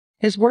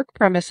His work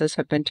premises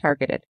have been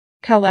targeted.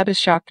 Caleb is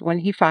shocked when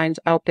he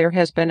finds out there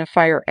has been a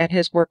fire at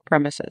his work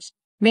premises.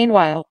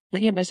 Meanwhile,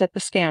 Liam is at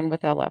the scan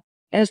with Ella.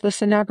 As the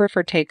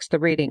sonographer takes the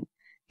reading,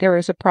 there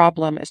is a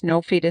problem as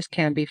no fetus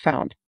can be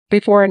found.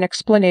 Before an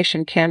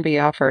explanation can be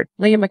offered,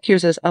 Liam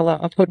accuses Ella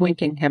of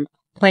hoodwinking him,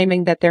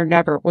 claiming that there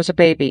never was a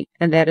baby,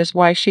 and that is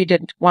why she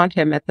didn't want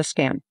him at the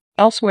scan.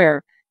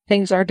 Elsewhere,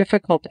 things are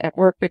difficult at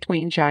work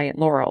between Jai and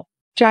Laurel.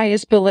 Jai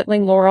is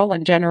belittling Laurel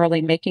and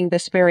generally making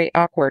this very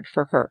awkward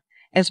for her,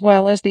 as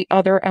well as the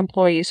other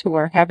employees who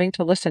are having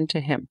to listen to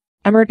him.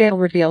 Emmerdale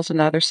reveals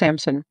another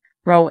Samson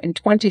row in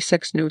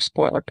 26 new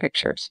spoiler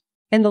pictures.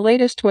 In the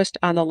latest twist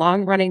on the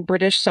long-running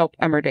British soap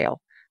Emmerdale,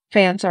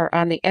 fans are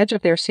on the edge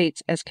of their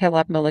seats as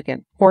Caleb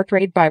Milligan,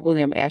 portrayed by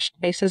William Ash,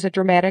 faces a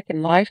dramatic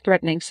and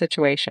life-threatening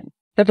situation.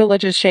 The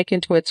village is shaken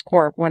to its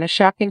core when a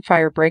shocking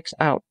fire breaks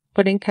out,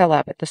 putting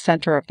Caleb at the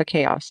center of the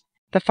chaos.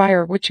 The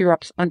fire, which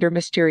erupts under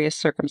mysterious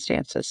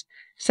circumstances,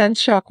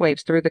 sends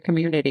shockwaves through the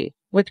community,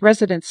 with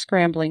residents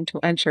scrambling to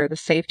ensure the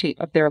safety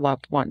of their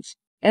loved ones.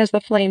 As the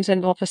flames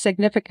engulf a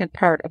significant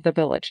part of the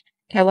village,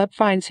 Caleb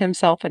finds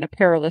himself in a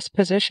perilous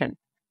position,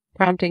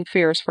 prompting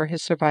fears for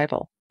his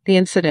survival. The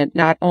incident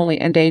not only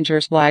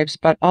endangers lives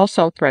but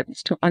also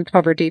threatens to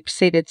uncover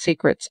deep-seated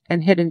secrets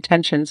and hidden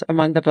tensions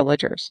among the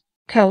villagers.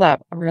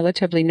 Caleb, a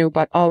relatively new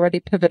but already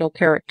pivotal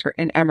character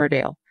in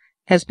Emmerdale,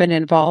 has been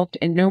involved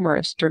in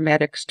numerous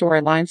dramatic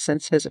storylines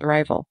since his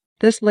arrival.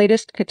 This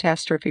latest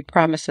catastrophe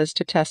promises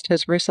to test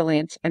his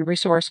resilience and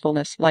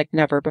resourcefulness like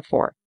never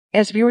before.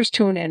 As viewers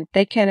tune in,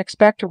 they can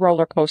expect a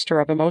roller coaster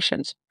of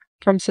emotions,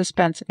 from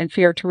suspense and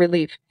fear to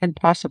relief and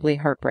possibly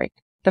heartbreak.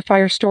 The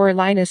fire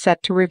storyline is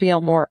set to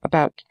reveal more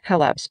about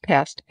Caleb's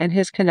past and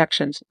his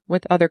connections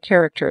with other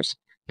characters,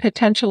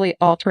 potentially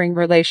altering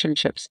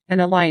relationships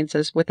and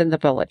alliances within the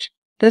village.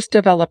 This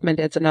development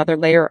adds another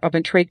layer of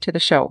intrigue to the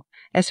show,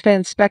 as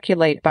fans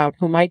speculate about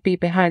who might be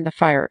behind the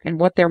fire and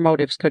what their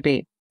motives could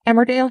be.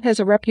 Emmerdale has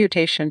a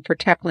reputation for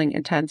tackling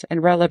intense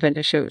and relevant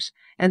issues,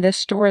 and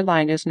this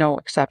storyline is no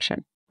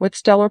exception. With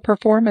stellar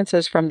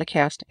performances from the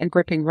cast and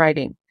gripping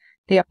writing,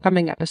 the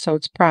upcoming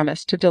episodes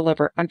promise to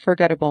deliver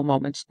unforgettable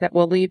moments that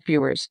will leave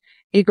viewers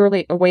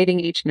eagerly awaiting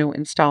each new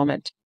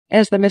installment.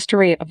 As the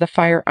mystery of the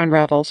fire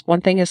unravels,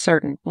 one thing is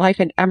certain: life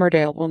in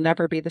Emmerdale will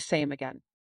never be the same again.